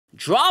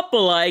drop a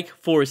like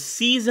for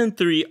Season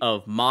 3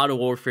 of Modern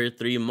Warfare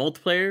 3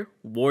 Multiplayer,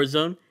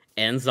 Warzone,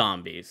 and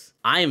Zombies.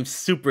 I am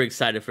super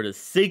excited for the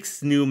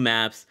 6 new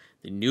maps,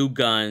 the new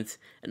guns,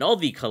 and all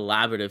the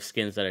collaborative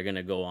skins that are going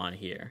to go on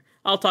here.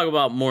 I'll talk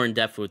about more in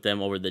depth with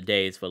them over the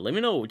days, but let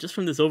me know just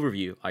from this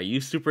overview, are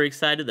you super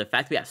excited? The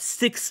fact we have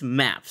 6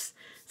 maps,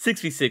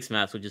 6v6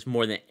 maps, which is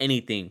more than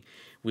anything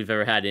we've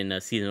ever had in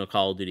a season of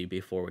Call of Duty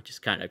before, which is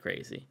kind of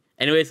crazy.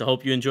 Anyways, I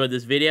hope you enjoyed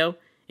this video,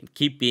 and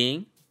keep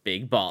being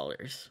big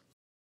ballers.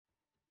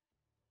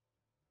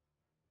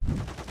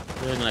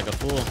 You're looking like a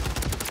fool.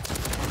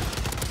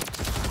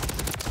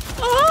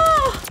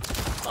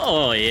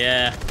 Oh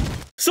yeah.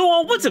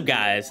 So what's up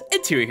guys,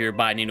 it's here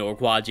by Nino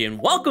Quadji, and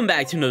welcome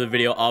back to another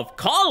video of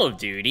Call of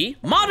Duty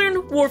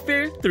Modern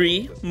Warfare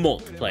 3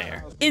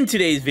 Multiplayer. In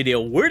today's video,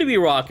 we're to be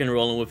rocking and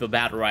rolling with a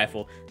battle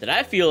rifle that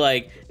I feel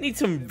like needs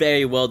some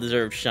very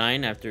well-deserved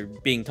shine after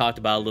being talked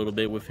about a little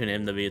bit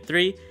within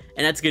MW3,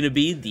 and that's going to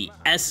be the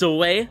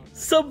SOA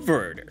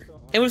Subverter.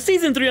 And with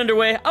Season 3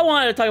 underway, I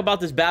wanted to talk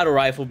about this battle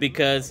rifle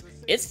because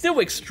it's still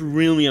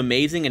extremely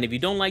amazing, and if you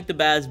don't like the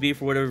BAS-B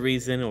for whatever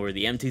reason, or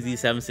the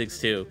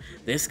MTZ-762,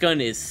 this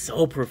gun is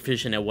so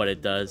proficient at what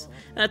it does,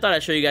 and I thought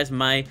I'd show you guys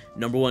my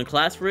 #1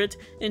 class for it,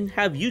 and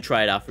have you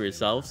try it out for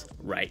yourselves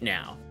right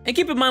now. And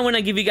keep in mind, when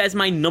I give you guys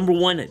my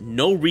 #1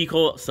 no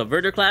recoil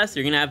Subverter class,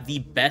 you're gonna have the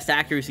best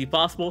accuracy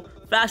possible,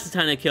 fastest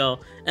time to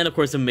kill, and of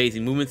course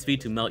amazing movement speed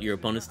to melt your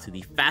opponents to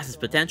the fastest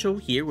potential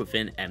here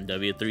within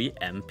MW3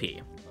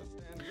 MP.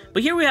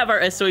 But here we have our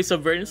SOA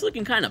Subverter, and it's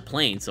looking kind of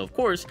plain, so of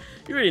course,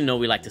 you already know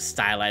we like to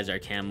stylize our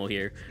camo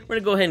here. We're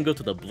going to go ahead and go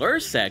to the blur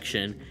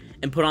section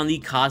and put on the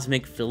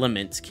Cosmic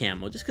Filaments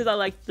camo, just because I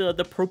like the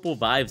purple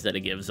vibes that it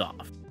gives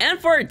off. And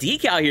for our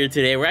decal here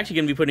today, we're actually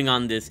going to be putting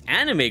on this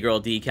anime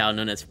girl decal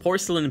known as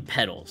Porcelain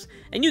Petals.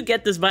 And you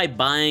get this by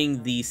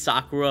buying the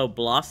Sakura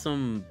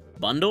Blossom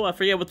bundle, I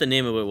forget what the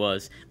name of it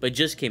was, but it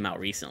just came out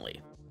recently.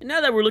 And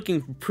now that we're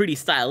looking pretty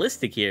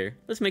stylistic here,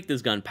 let's make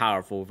this gun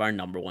powerful with our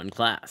 #1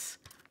 class.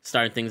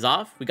 Starting things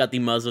off, we got the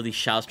muzzle of the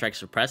Shell Strike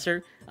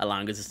Suppressor,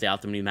 allowing us to stay off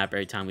the mini map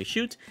every time we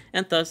shoot,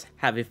 and thus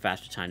have a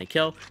faster time to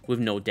kill with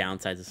no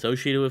downsides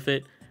associated with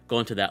it.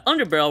 Going to that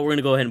underbarrel, we're going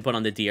to go ahead and put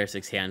on the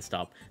DR6 hand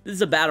stop. This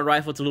is a battle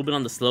rifle, it's a little bit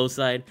on the slow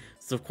side,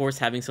 so of course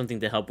having something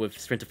to help with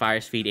sprint to fire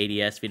speed,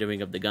 ADS speed to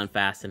bring up the gun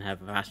fast and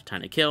have a faster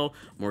time to kill,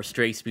 more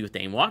straight speed with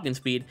the aim walking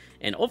speed,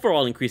 and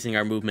overall increasing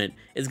our movement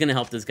is going to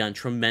help this gun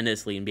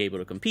tremendously and be able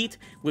to compete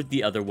with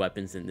the other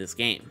weapons in this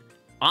game.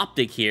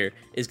 Optic here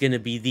is going to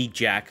be the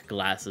Jack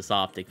Glasses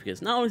optic,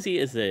 because not only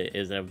is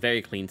it a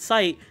very clean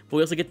sight, but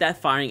we also get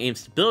that firing aim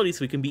stability, so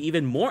we can be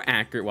even more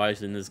accurate while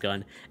using this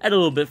gun at a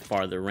little bit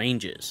farther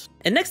ranges.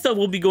 And next up,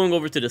 we'll be going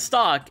over to the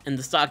stock, and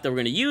the stock that we're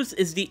going to use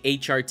is the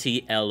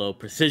HRT LO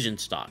Precision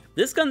stock.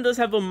 This gun does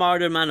have a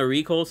moderate amount of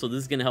recoil, so this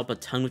is going to help a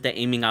ton with that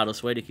aiming out of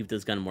sway to keep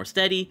this gun more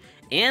steady,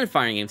 and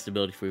firing aim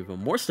stability for even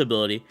more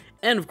stability,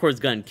 and of course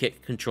gun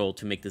kick control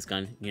to make this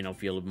gun, feel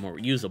a little bit more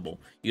usable.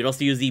 You could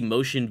also use the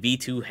Motion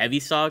V2 heavy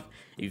stock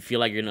if you feel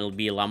like you're going to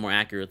be a lot more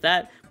accurate with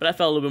that, but I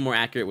felt a little bit more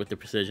accurate with the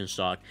precision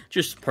stock,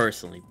 just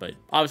personally, but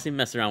obviously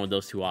mess around with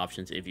those two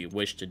options if you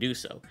wish to do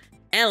so.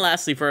 And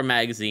lastly, for a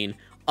magazine,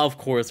 of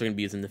course we're going to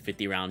be using the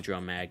 50 round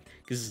drum mag,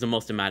 because this is the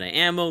most amount of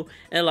ammo,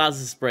 and it allows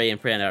us to spray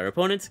and prey on our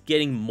opponents,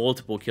 getting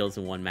multiple kills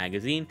in one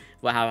magazine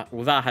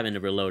without having to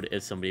reload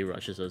if somebody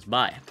rushes us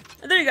by.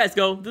 And there you guys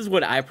go, this is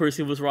what I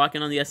personally was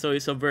rocking on the SOA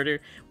Subverter.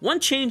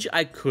 One change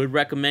I could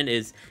recommend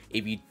is,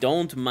 if you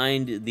don't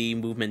mind the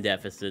movement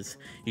deficits,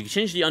 you can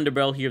change the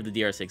underbarrel here of the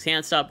DR6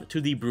 handstop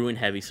to the Bruin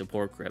Heavy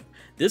Support Grip.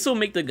 This will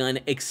make the gun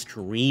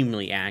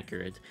extremely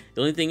accurate.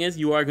 The only thing is,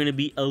 you are going to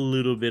be a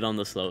little bit on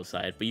the slow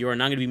side, but you are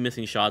not going to be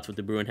missing shots with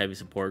the Bruin Heavy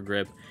Support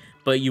Grip,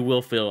 but you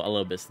will feel a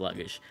little bit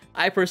sluggish.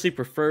 I personally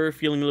prefer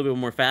feeling a little bit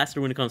more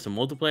faster when it comes to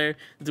multiplayer.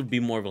 This would be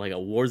more of like a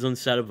Warzone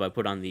setup if I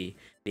put on the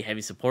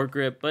heavy support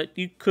grip, but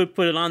you could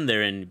put it on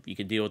there and you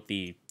can deal with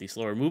the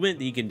slower movement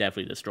that you can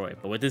definitely destroy.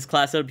 But with this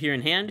class setup here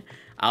in hand,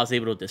 I was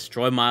able to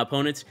destroy my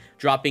opponents,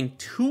 dropping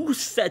 2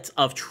 sets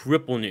of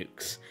triple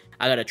nukes.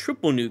 I got a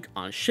triple nuke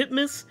on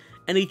Shipmas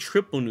and a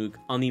triple nuke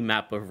on the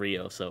map of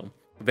Rio, so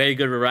very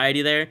good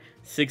variety there.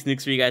 6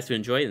 nukes for you guys to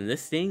enjoy, and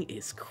this thing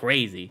is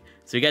crazy.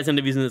 So you guys end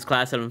up using this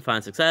class setup and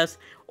find success,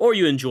 or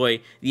you enjoy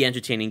the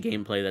entertaining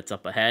gameplay that's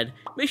up ahead,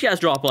 make sure you guys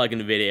drop a like in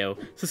the video,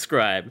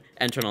 subscribe,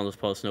 and turn on those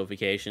post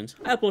notifications.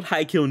 I upload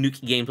high kill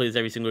nuke gameplays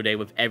every single day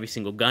with every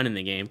single gun in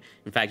the game.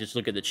 In fact, just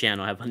look at the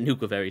channel, I have a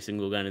nuke with every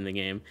single gun in the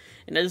game.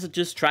 And I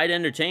just try to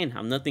entertain.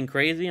 I'm nothing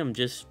crazy, I'm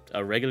just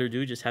a regular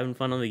dude just having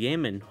fun on the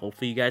game, and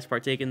hopefully you guys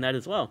partake in that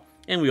as well.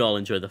 And we all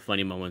enjoy the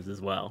funny moments as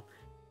well.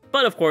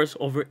 But of course,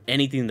 over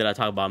anything that I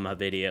talk about in my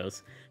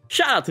videos,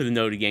 shout out to the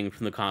Noti gang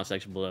from the comment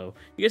section below.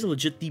 You guys are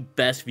legit the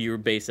best viewer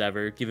base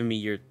ever, giving me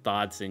your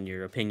thoughts and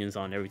your opinions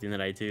on everything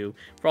that I do.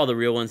 For all the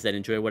real ones that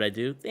enjoy what I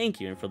do, thank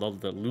you. And for all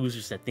the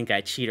losers that think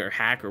I cheat or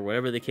hack or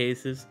whatever the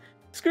case is,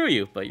 screw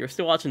you, but you're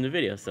still watching the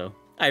video, so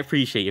I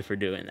appreciate you for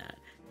doing that.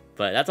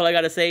 But that's all I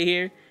gotta say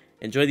here.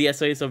 Enjoy the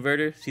SOA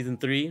Subverter Season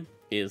 3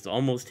 is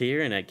almost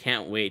here, and I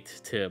can't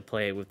wait to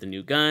play with the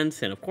new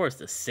guns, and of course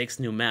the 6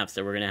 new maps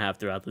that we're gonna have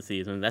throughout the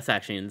season. That's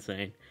actually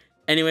insane.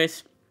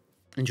 Anyways,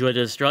 enjoy the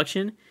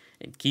destruction,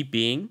 and keep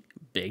being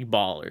big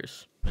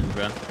ballers.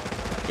 Bro.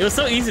 It was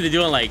so easy to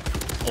do on, like,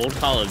 old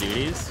Call of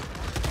Duties.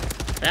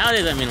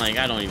 Nowadays, I mean, like,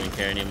 I don't even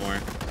care anymore.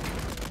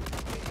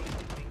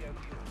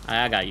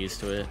 I got used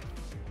to it.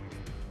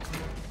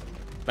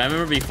 But I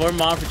remember before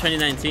mod for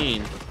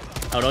 2019,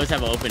 I would always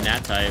have an open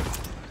nat type.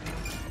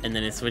 And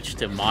then it switched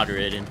to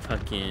moderate in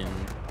fucking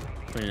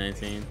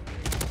 2019.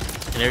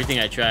 And everything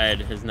I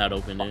tried has not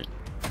opened it.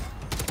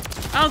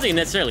 I don't think it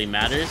necessarily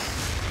matters.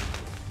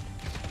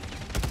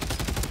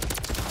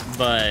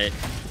 But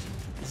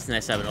it's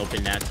nice to have an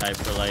open nat type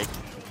for, like,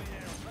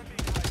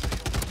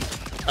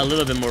 a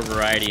little bit more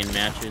variety in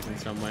matches in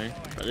some way.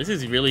 But this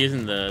is really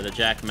isn't the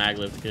Jack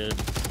Magliv's good.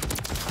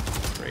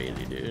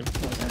 Crazy, dude.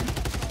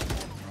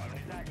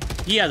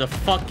 He has a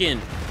fucking...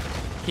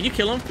 Can you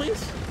kill him, please?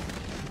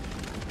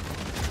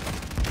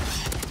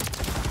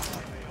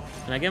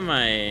 Can I get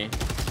my...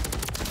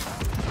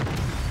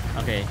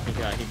 Okay, he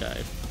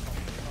died.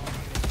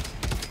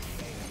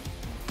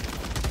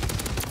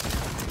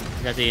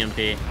 I got the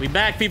EMP. We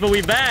back, people,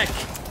 we back!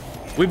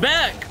 We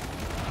back!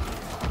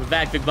 We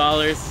back, big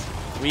ballers.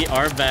 We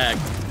are back.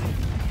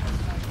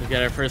 We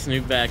got our first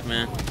nuke back,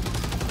 man.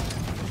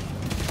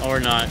 Or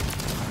not.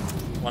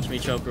 Watch me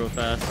choke real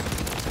fast.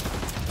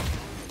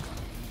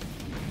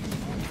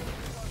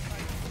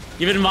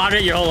 You've been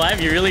moderate your whole life?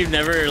 You really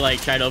never,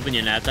 like, tried to open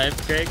your nat type,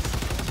 Craig?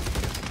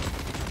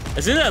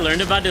 As soon as I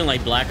learned about it in,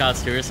 like, Black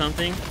Ops 2 or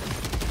something,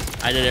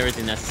 I did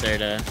everything necessary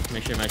to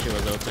make sure my shit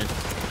was open.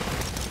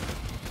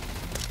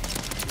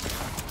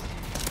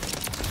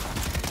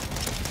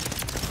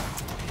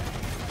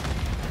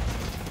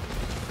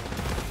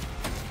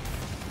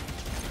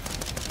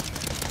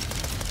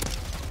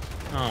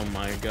 Oh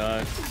my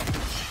god.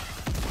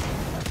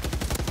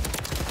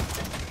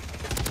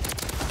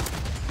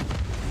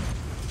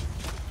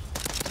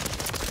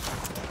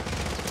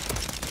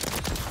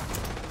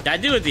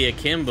 That dude with the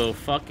akimbo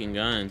fucking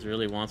guns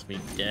really wants me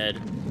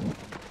dead.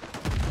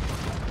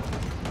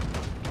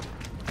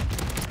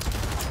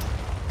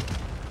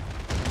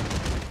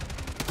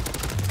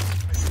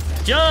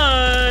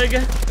 Jug!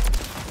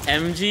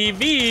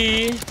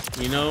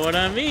 MGB! You know what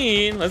I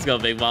mean? Let's go,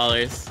 big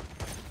ballers.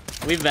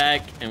 We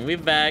back, and we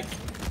back,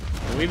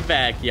 and we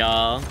back,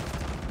 y'all.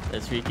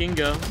 Let's freaking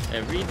go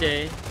every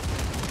day.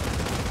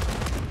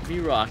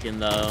 Be rocking,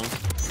 though.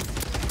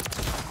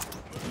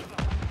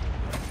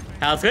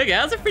 How's quick?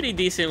 That was a pretty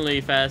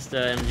decently fast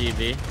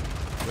MGB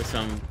with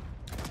some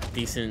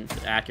decent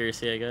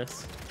accuracy, I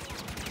guess.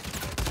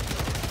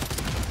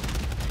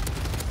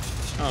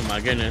 Oh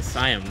my goodness,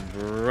 I am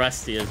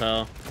rusty as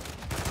hell.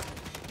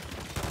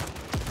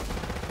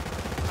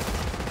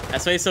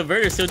 SOA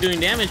Subverter still doing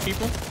damage,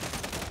 people.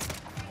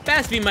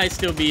 Fast speed might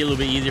still be a little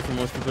bit easier for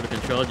most people to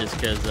control just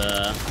because,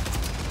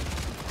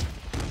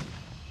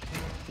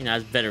 you know,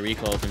 it's better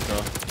recoil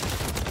control.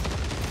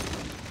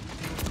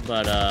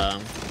 But,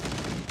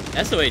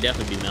 SOA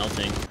definitely be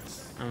melting.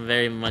 I'm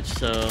very much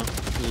so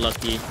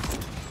lucky,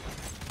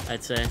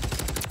 I'd say.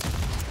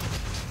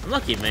 I'm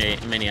lucky in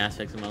many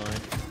aspects of my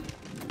life.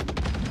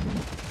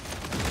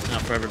 I'll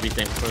forever be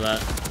thankful for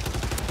that.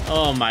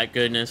 Oh my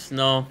goodness,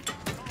 no.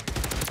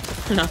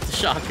 Not the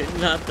shotgun,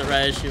 not the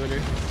riot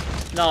shooter.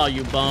 No,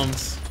 you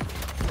bums.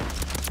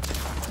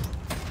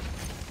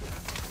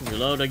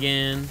 Reload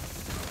again.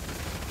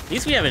 At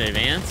least we have an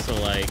advance, so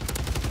like,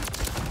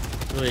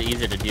 really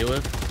easier to deal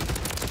with.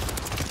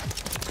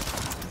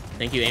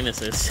 Thank you, aim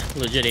assist.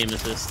 Legit aim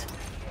assist.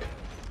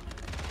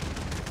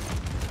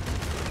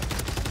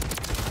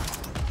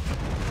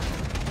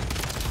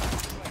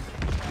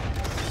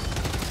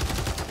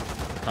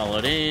 Call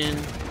it in.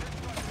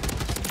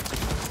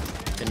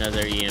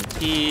 Another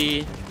EMP.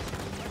 We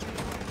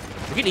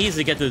can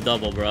easily get to the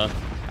double, bro.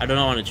 I don't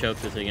want to choke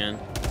this again.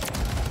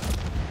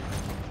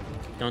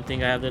 Don't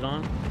think I have it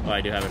on? Oh,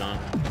 I do have it on.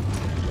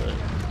 But...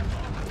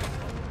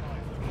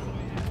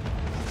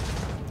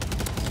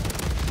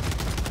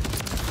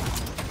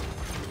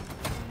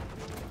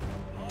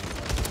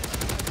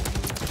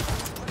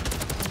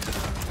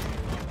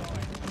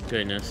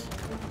 Goodness.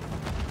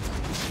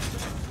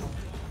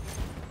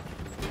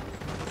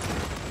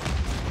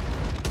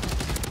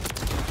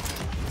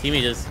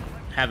 Teammate just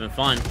having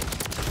fun.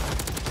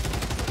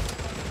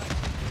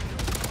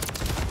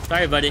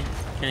 Sorry, buddy.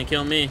 Can't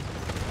kill me.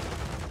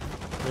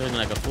 Looking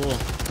like a fool.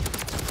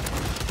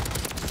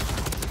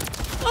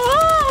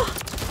 Oh!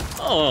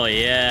 Oh,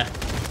 yeah.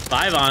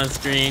 5 on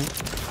screen.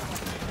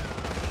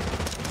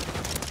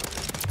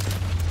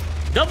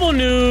 Double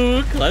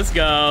nuke! Let's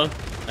go.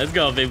 Let's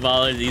go, big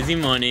ballers. Easy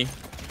money.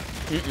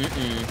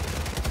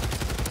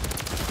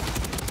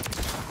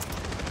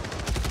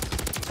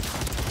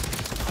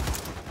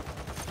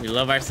 We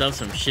love ourselves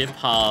some ship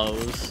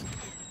hoes.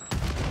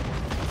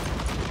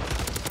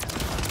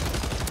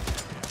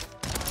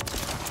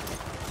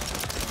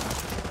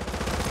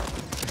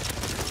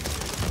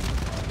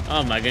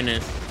 Oh my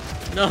goodness.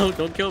 No,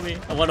 don't kill me.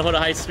 I want to hold a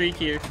high streak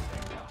here.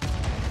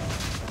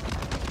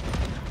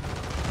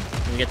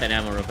 Let me get that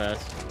ammo real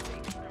fast.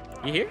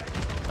 You here?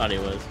 Thought he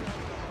was.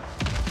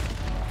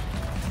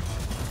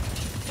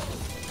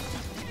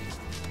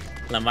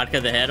 La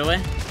marca de héroe?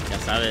 Ya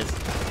sabes.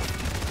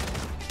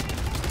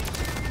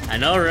 I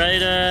know,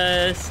 right,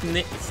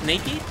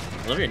 Snakey?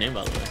 I love your name,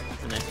 by the way.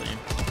 It's a nice name.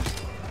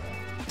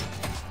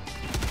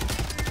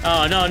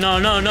 Oh, no, no,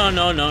 no, no,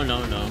 no, no,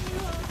 no, no.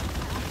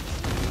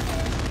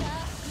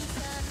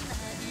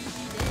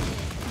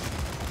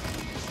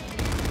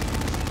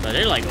 But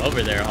they're like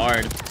over there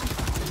hard.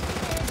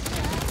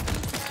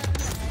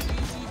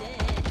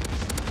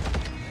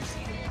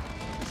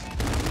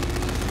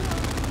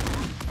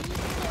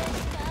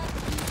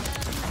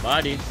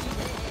 Body.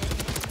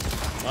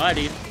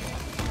 Body.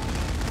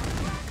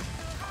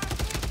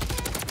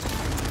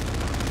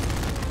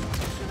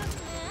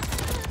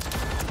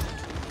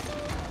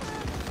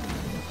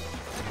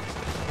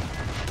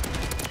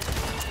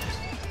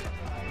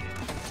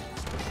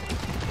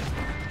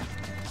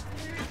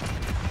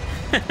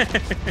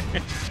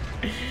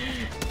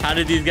 How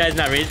did these guys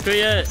not rage quit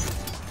yet?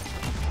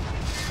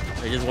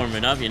 They're just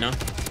warming up, you know?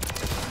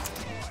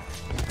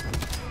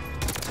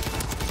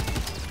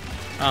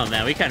 Oh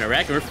man, we kind of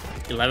wrecked. We're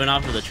 11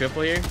 off of the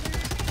triple here.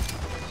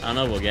 I don't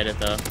know if we'll get it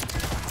though.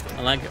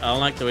 I don't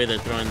like the way they're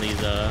throwing these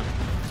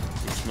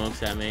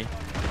smokes at me.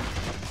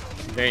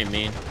 Very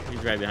mean.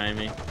 He's right behind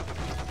me.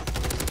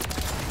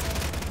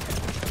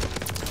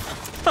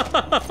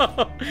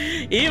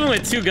 Even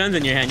with 2 guns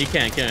in your hand, you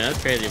can't kill me.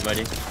 That's crazy,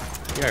 buddy.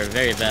 You are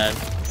very bad.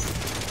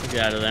 Let's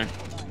get out of there.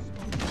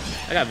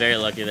 I got very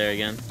lucky there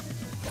again.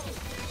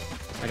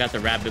 I got the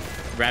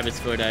rabbit's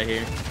foot out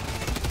here.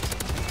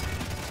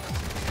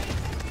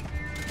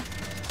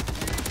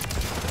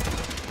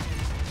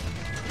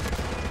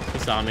 He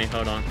saw me.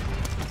 Hold on.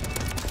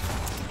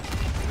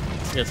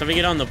 Yeah, somebody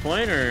get on the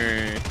point,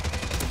 or...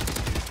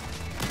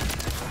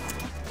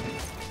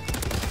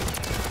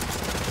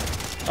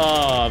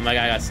 Oh, my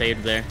guy got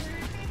saved there.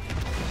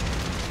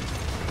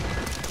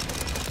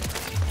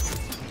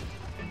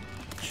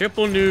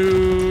 Triple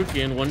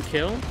nuke and 1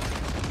 kill.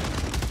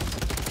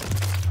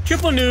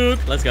 Triple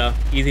nuke. Let's go.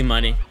 Easy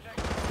money.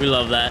 We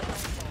love that.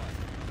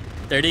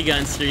 30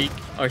 gun streak,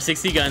 or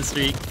 60 gun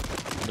streak.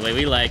 The way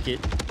we like it.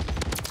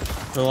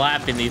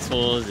 Slapping these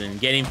fools and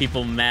getting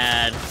people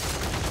mad.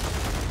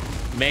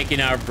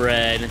 Making our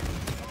bread.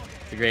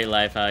 It's a great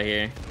life out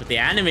here. With the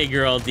anime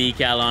girl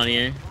decal on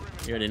here.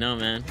 You already know,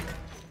 man.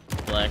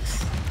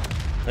 Flex.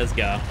 Let's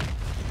go.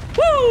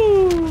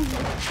 Woo!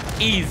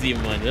 Easy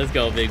money. Let's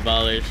go, big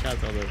ballers. Shout out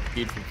to all the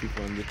beautiful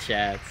people in the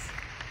chats.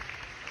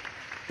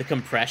 The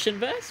compression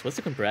vest? What's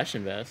the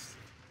compression vest?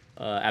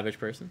 Average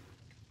person.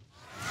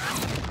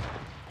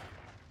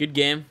 Good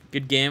game.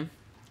 Good game.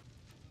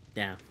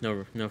 Damn,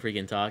 no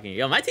freaking talking.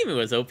 Yo, my teammate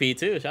was OP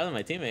too. Shout out to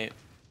my teammate.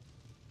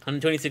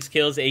 126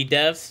 kills, 8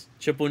 deaths.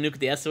 Triple nuke with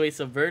the SOA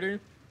Subverter.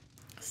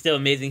 Still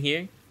amazing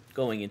here.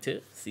 Going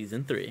into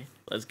Season 3.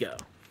 Let's go.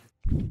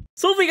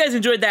 So hopefully you guys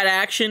enjoyed that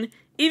action.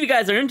 If you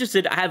guys are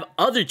interested, I have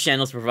other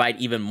channels to provide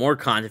even more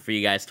content for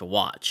you guys to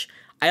watch.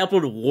 I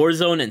upload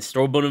Warzone and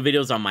store bundle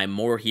videos on my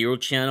More Hero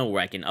channel,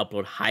 where I can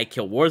upload high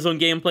kill Warzone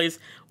gameplays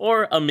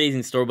or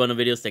amazing store bundle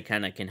videos that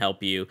kind of can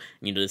help you,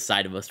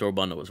 decide if a store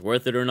bundle was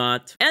worth it or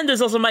not. And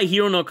there's also my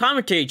Hero No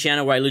Commentary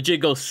channel, where I legit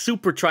go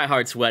super try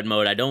hard sweat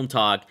mode. I don't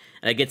talk,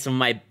 and I get some of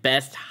my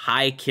best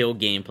high kill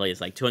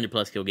gameplays, like 200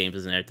 plus kill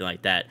gameplays and everything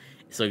like that.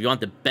 So if you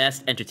want the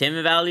best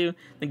entertainment value,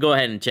 then go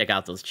ahead and check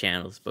out those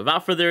channels. But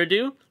without further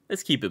ado,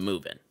 let's keep it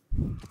moving.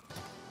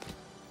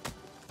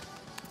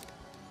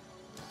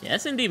 Yeah,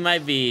 S&D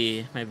might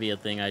be a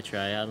thing I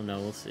try. I don't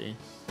know. We'll see.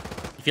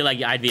 You feel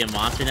like I'd be a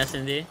monster in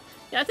S&D?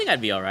 Yeah, I think I'd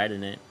be alright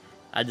in it.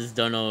 I just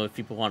don't know if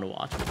people want to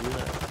watch me do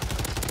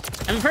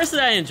that. I mean,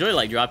 personally, I enjoy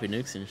like dropping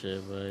nukes and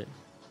shit, but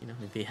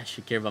maybe I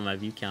should care about my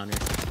view counter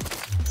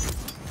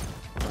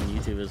on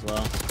YouTube as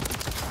well.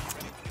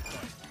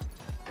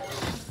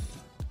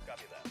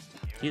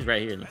 He's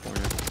right here in the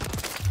corner.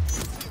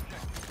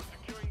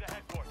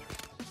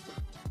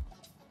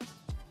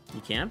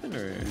 You camping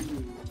or?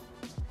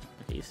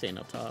 Okay, he's staying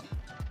up top.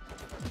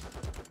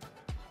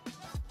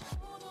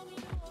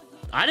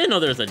 I didn't know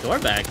there was a door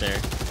back there.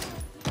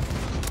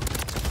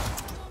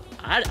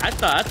 I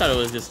thought it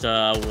was just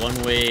a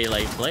one-way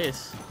like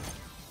place.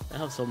 I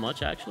have so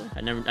much actually. I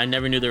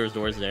never knew there was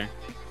doors there.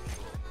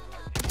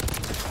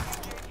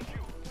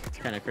 It's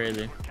kind of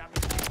crazy.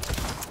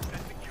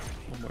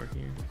 One more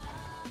here.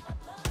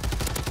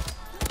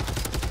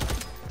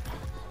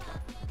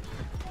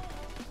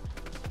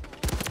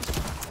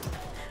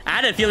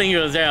 I had a feeling he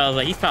was there. I was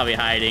like, he's probably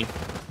hiding.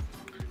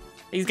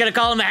 He's gonna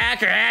call him a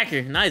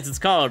hacker. Nice, it's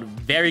called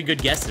very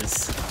good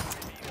guesses.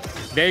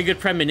 Very good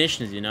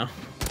premonitions,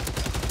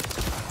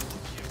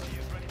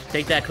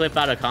 Take that clip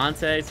out of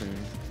context and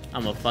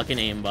I'm a fucking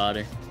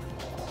aimbotter.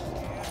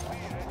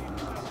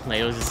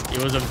 Like,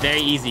 it was a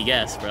very easy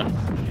guess, bro.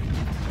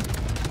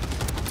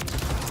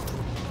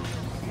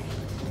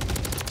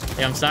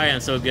 Yeah, I'm sorry I'm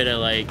so good at,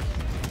 like,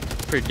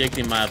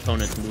 predicting my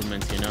opponent's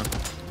movements,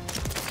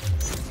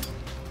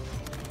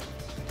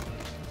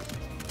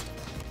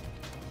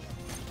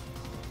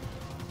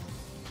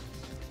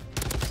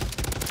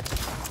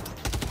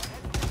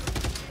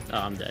 Oh,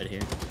 I'm dead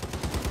here.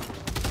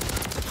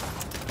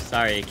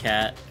 Sorry,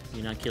 cat.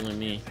 You're not killing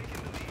me.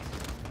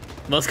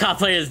 Most COD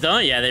players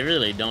don't? Yeah, they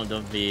really don't.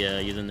 Don't be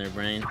using their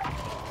brain.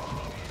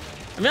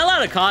 I mean, a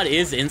lot of COD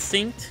is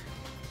instinct,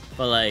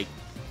 but like,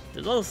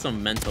 there's also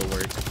some mental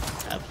work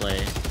at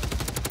play,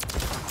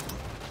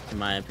 in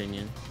my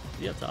opinion. Is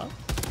he up top?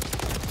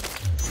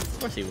 Of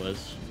course he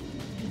was.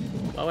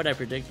 Why would I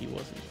predict he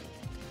wasn't?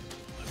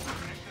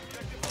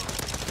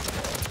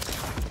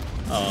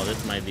 Oh,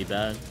 this might be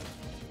bad.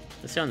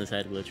 Let's see on this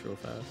head glitch real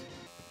fast.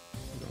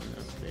 Going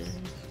upstairs.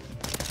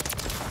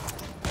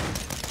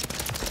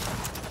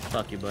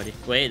 Fuck you, buddy.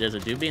 Wait, there's a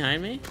dude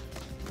behind me?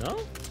 No?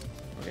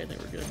 Okay, I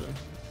think we're good though.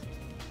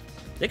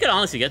 They could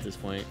honestly get this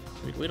point.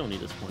 We don't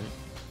need this point.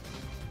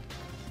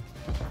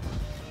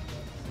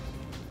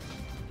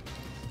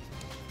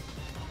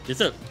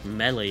 There's a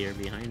meleeer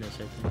behind us,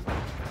 I think.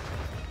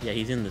 Yeah,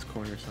 he's in this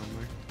corner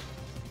somewhere.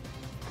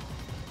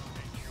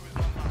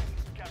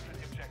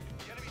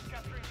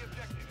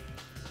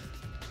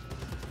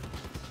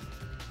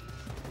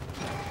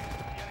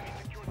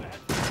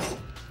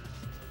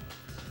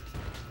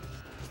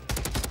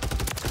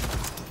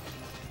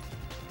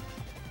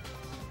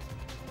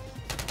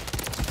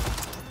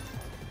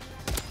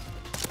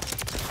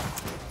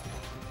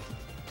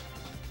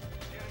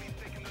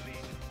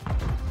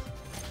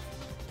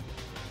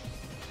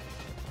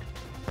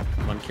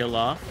 One kill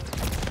off.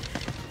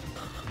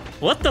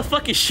 What the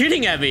fuck is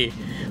shooting at me?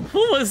 Who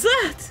was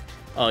that?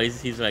 Oh,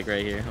 he's like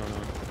right here. Hold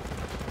on.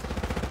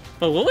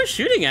 But what was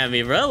shooting at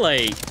me, bro?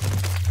 Like,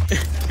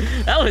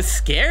 that was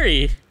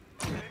scary.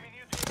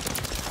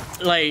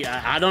 Like,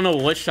 I don't know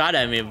what shot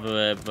at me,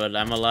 but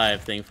I'm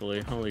alive,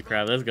 thankfully. Holy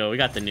crap, let's go. We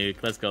got the nuke.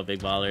 Let's go, big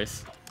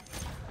ballers.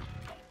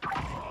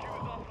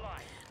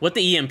 What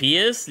the EMP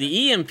is?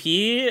 The EMP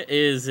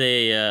is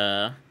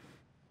a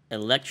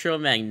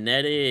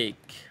electromagnetic...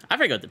 I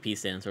forget what the P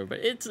stands for, but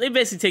it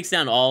basically takes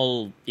down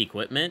all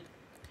equipment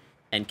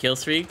and kill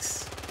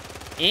streaks.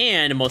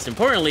 And most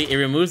importantly, it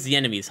removes the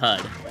enemy's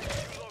HUD.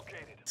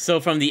 So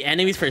from the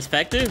enemy's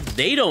perspective,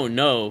 they don't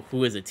know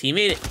who is a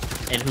teammate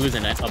and who is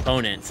an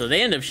opponent. So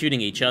they end up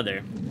shooting each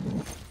other.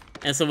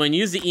 And so when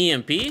you use the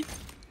EMP,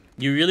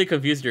 you really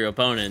confuse your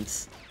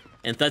opponents.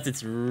 And thus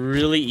it's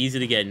really easy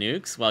to get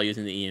nukes while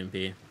using the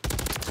EMP.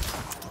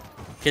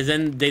 Because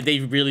then they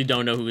really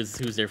don't know who's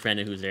their friend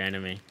and who's their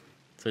enemy.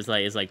 So it's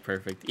like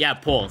perfect. Yeah,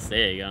 pulse.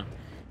 There you go.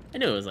 I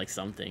knew it was like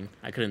something.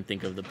 I couldn't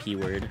think of the P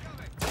word.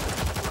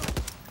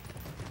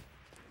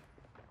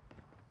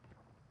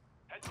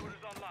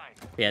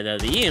 Yeah,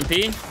 the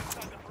EMP.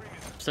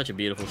 Such a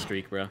beautiful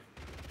streak, bro.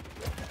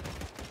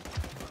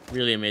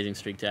 Really amazing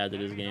streak to add to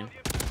this game.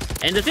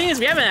 And the thing is,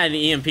 we haven't had an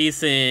EMP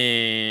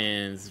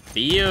since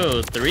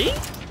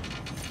BO3?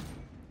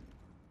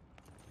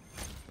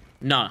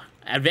 No.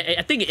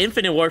 I think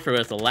Infinite Warfare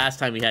was the last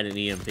time we had an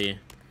EMP.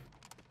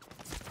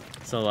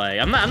 So like,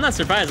 I'm not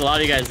surprised a lot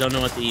of you guys don't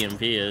know what the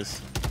EMP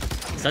is.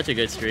 Such a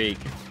good streak.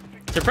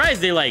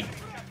 Surprised they like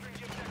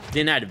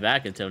didn't add it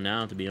back until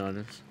now, to be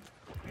honest.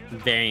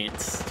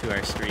 Variants to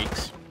our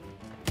streaks.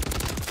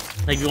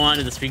 Like we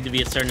wanted the streak to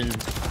be a certain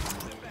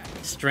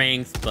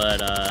strength,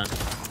 but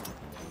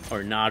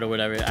or not or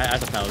whatever. I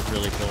thought that was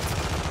really cool.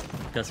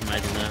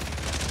 Customizing that.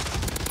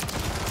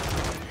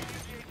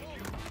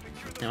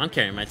 Damn, I'm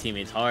carrying my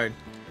teammates hard.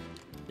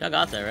 Y'all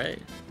got that, right?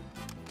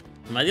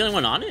 Am I the only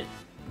one on it?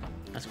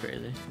 That's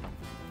crazy.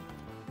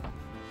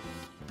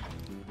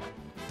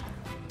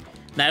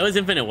 Nah, it was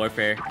Infinite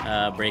Warfare,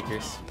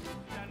 breakers.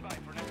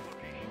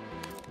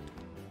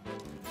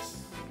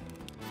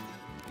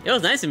 It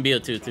was nice in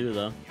BO2 too,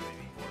 though.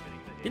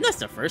 I think that's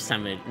the first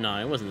time it... No,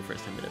 it wasn't the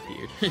first time it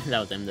appeared. That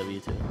was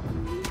MW2.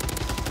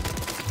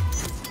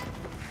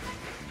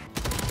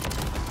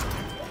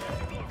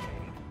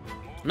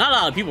 Not a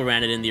lot of people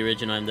ran it in the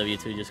original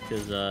MW2 just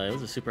because it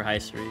was a super high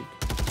streak.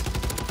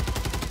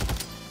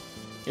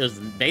 It was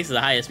basically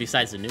the highest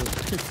besides the nuke.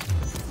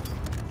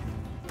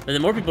 But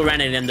then more people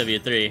ran it in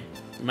MW3,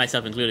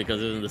 myself included,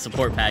 because it was in the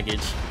support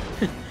package.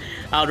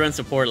 I would run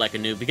support like a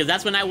noob, because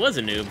that's when I was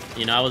a noob.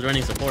 You know, I was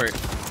running support.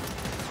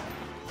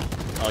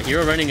 Oh,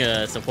 Hero running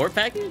a support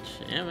package?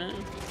 Yeah, man.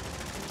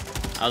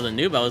 I was a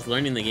noob, I was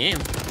learning the game.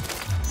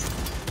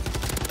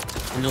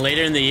 And then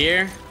later in the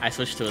year, I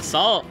switched to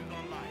Assault.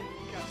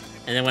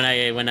 And then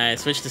when I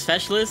switched to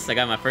Specialist, I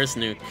got my first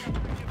nuke.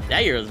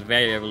 That year was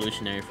very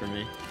revolutionary for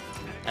me.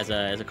 As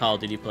a Call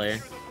of Duty player.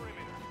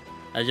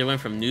 I just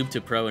went from noob to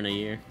pro in a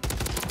year.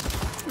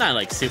 Not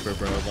like super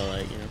pro, but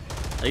like, you know,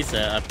 at least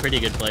a pretty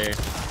good player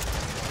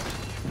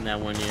in that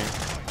 1 year.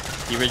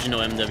 The original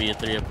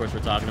MW3, of course,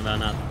 we're talking about,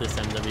 not this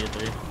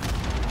MW3.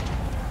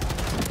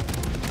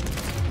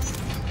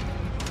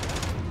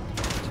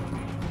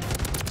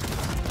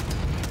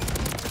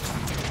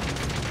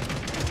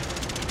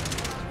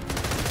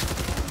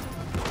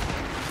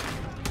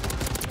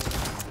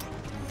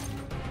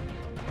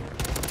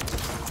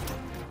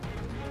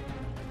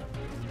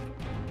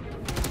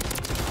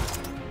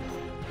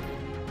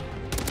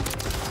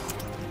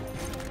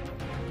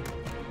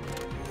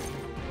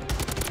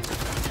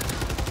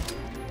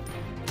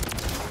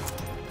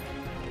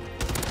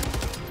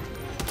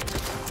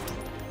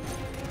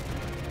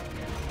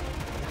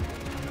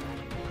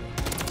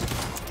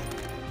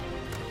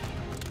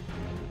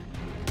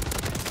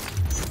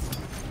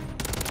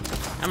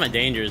 I'm a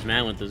dangerous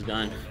man with this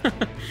gun.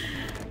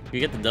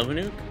 You get the double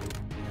nuke?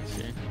 Let's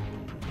see.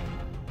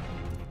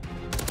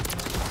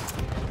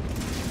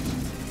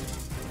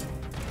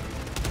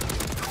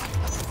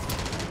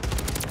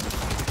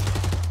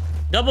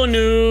 Double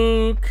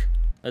nuke!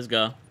 Let's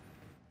go.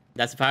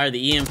 That's the power of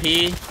the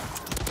EMP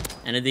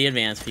and of the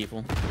advanced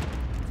people.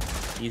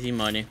 Easy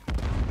money.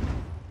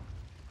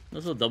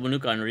 Also double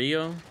nuke on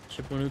Rio,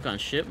 triple nuke on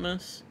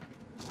Shipmas.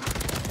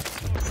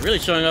 Really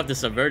showing off the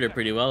Subverter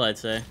pretty well, I'd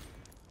say.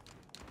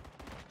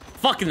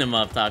 Fucking them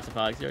up,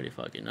 Toxipox. You already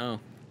fucking know.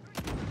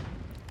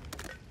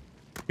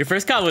 Your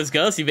first COD was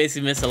Ghost. You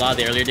basically missed a lot of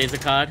the earlier days of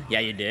COD.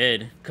 Yeah, you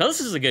did.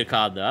 Ghost is a good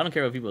COD though. I don't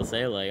care what people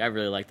say. Like, I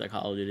really like that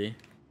Call of Duty.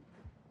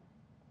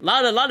 A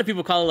lot of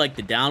people call it like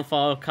the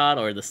downfall COD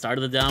or the start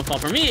of the downfall.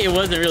 For me, it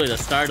wasn't really the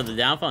start of the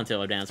downfall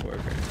until Advanced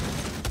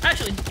Warfare.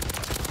 Actually,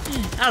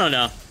 I don't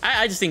know.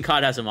 I just think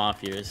COD has some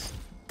off years,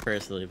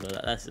 personally,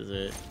 but that's just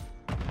it.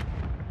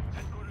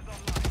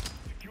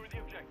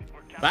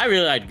 But I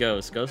really liked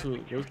Ghost. Ghost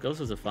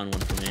was a fun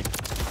one for me.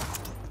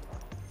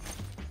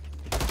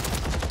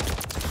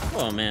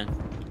 Oh man.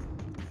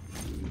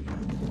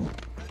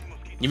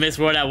 You missed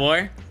World at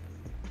War?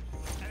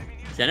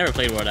 See, I never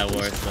played World at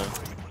War, so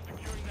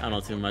I don't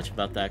know too much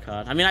about that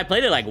COD. I mean, I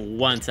played it like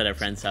once at a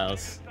friend's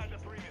house.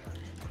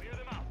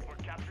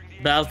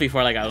 But that was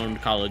before like I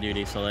owned Call of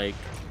Duty, so like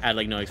I had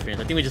like no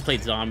experience. I think we just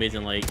played zombies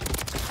and like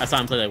I saw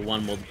him play like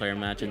one multiplayer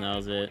match and that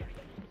was it.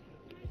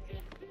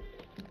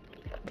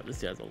 But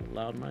this guy has a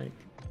loud mic.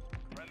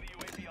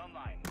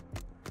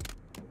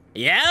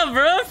 Yeah,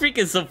 bro,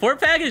 freaking support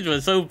package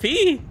was OP.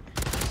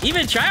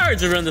 Even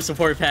tryhards would run the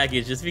support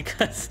package just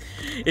because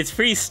it's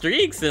free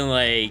streaks and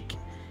like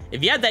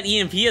if you had that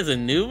EMP as a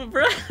noob,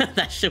 bro,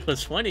 that shit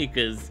was funny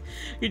because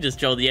you just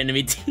trolled the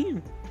enemy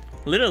team.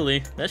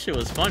 Literally, that shit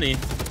was funny.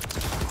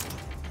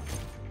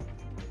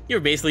 You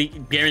were basically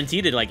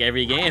guaranteed it like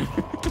every game.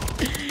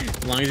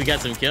 As long as you got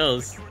some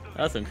kills.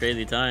 That was some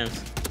crazy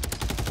times.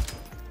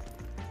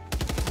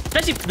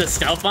 Especially the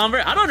stealth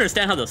bomber. I don't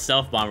understand how the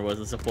stealth bomber was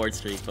a support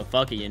streak, but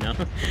fuck it, you know?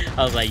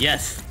 I was like,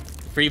 yes,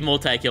 free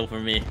multi-kill for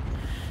me.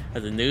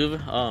 As a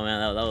noob, oh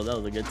man, that was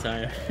a good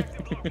time.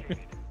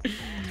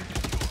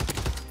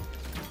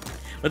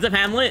 What's up,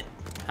 Hamlet?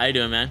 How you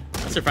doing, man?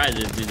 I'm surprised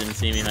this dude didn't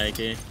see me,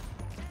 high-key.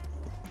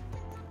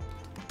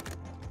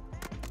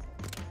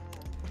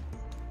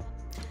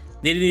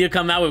 Needed to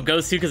come out with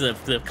Ghost 2 because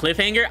of the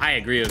cliffhanger? I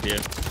agree with you.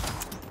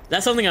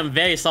 That's something I'm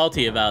very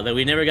salty about, that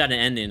we never got an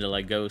ending to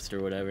like Ghost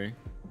or whatever.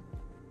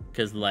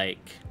 Because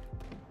like,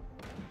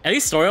 at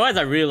least story-wise,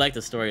 I really like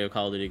the story of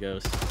Call of Duty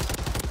Ghost.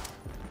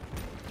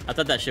 I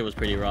thought that shit was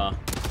pretty raw.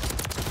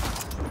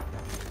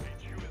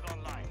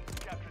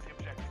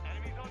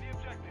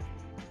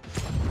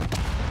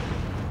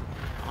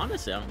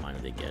 Honestly, I don't mind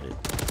if they get it.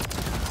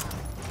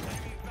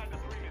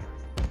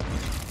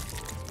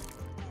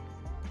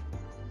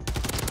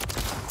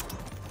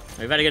 Are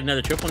we about to get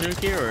another triple nuke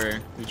here, or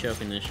are we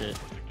choking this shit?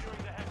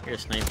 You're a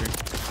sniper.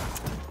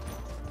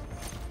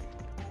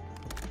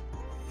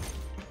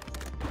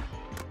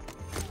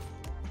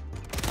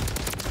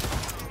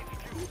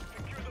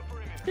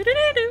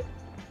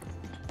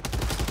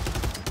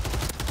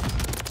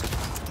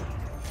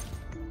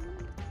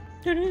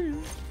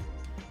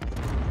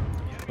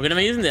 We're gonna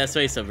be using the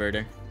SOA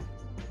Subverter.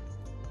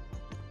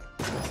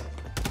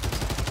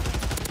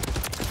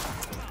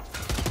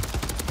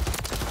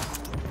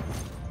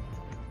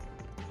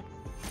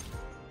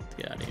 Let's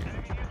get out of here.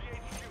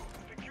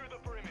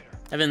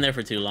 I've been there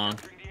for too long.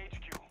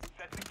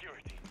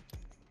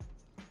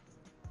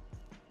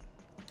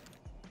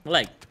 We're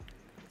like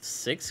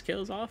 6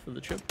 kills off of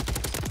the trip.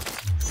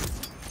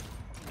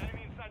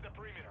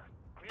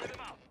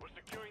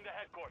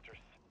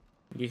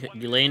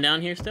 You laying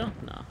down here still?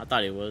 No, I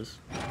thought he was.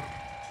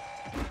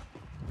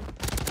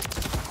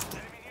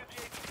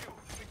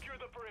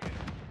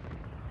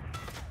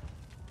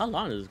 How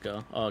long does this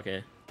go? Oh, okay.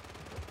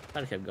 I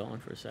thought it kept going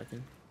for a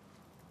second.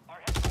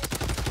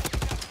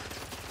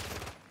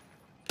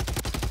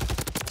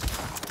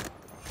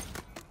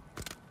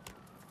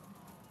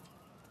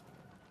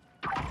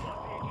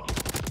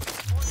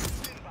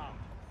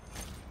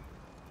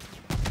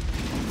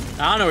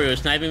 I don't know where he was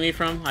sniping me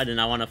from. I did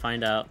not want to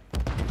find out.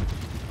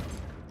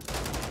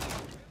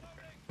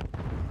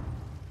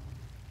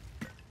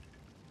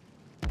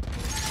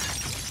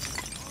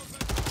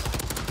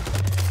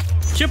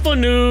 Triple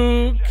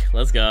nuke!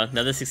 Let's go.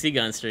 Another 60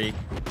 gun streak.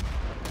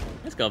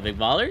 Let's go, big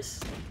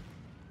ballers.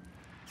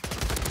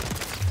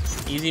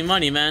 Easy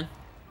money, man.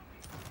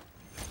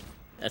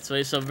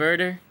 SOA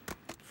Subverter.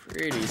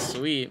 Pretty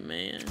sweet,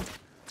 man.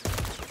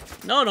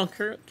 No, don't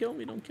kill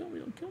me. Don't kill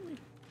me. Don't kill me.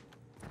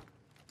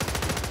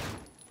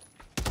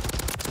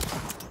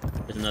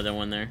 There's another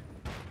one there.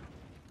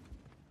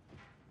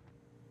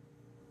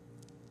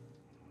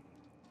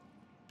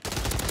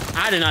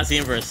 I did not see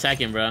him for a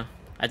second, bro.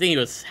 I think he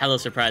was hella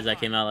surprised I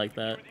came out like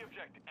that.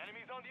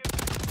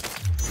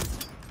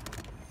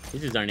 These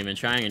dudes aren't even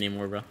trying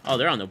anymore, bro. Oh,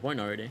 they're on the point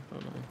already. Oh,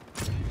 no.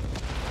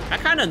 I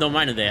kind of don't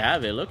mind if they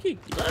have it. Look,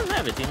 let them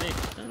have it, teammate.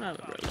 Let them have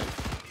it, bro.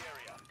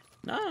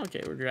 No,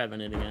 okay, we're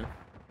grabbing it again.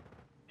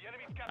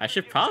 I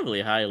should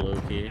probably hide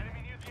low-key.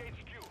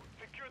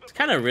 It's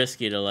kind of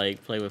risky to,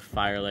 like, play with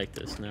fire like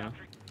this now.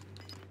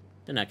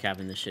 They're not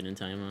capping this shit in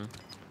time, huh?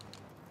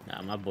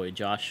 Nah, my boy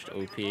Josh,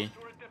 OP.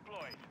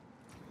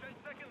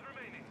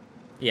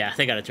 Yeah,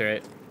 they got a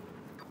turret.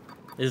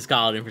 This is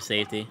called in for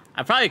safety.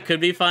 I probably could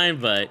be fine,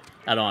 but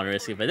I don't want to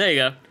risk it. But there you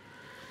go.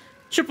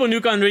 Triple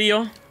nuke on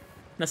Rio.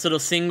 Nice little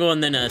single,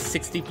 and then a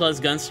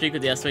 60+ gun streak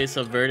with the SOA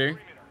Subverter.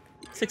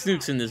 6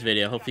 nukes in this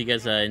video. Hopefully you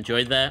guys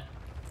enjoyed that.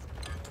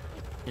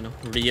 You know,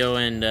 Rio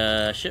and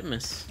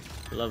Shipmas.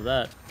 Love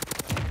that.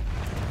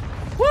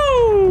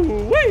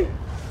 Woo! Woo!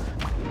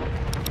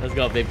 Let's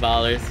go, big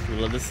ballers. We'd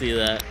love to see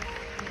that.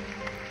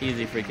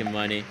 Easy freaking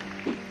money.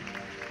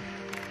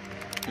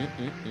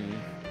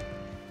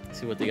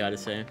 See what they got to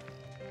say.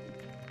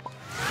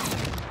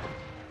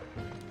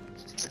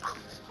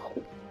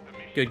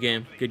 Good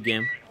game. Good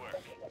game.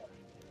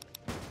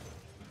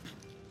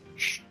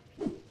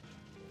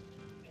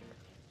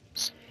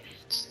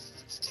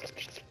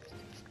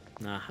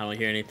 Nah, I don't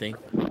hear anything.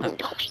 Don't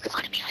make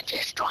fun of me. I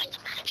destroyed the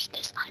match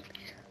this time.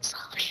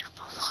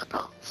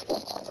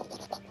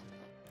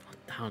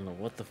 I don't know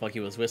what the fuck he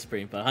was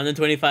whispering, but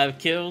 125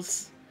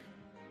 kills.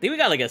 I think we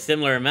got like a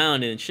similar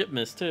amount in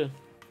shipments too.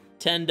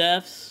 10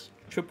 deaths,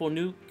 triple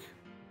nuke,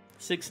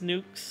 6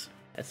 nukes.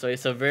 SOA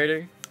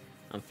Subverter.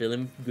 I'm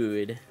feeling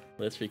good.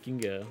 Let's freaking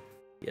go.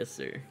 Yes,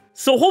 sir.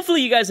 So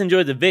hopefully you guys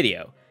enjoyed the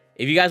video.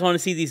 If you guys want to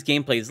see these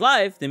gameplays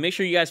live, then make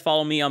sure you guys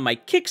follow me on my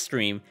Kick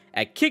stream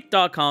at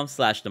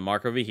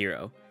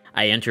kick.com/themarkofahero.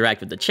 I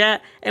interact with the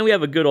chat, and we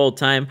have a good old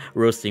time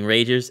roasting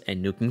ragers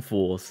and nuking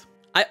fools.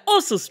 I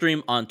also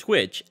stream on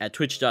Twitch at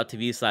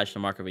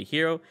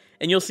twitch.tv/themarkofahero,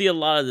 and you'll see a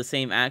lot of the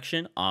same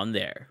action on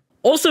there.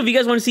 Also, if you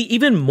guys want to see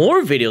even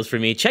more videos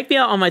from me, check me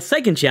out on my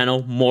second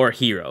channel, More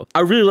Hero. I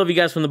really love you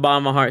guys from the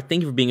bottom of my heart.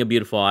 Thank you for being a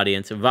beautiful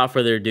audience. And without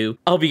further ado,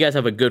 I hope you guys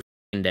have a good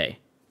day.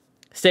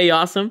 Stay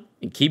awesome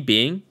and keep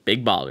being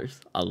big ballers.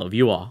 I love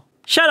you all.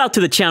 Shout out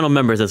to the channel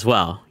members as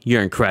well.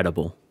 You're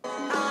incredible.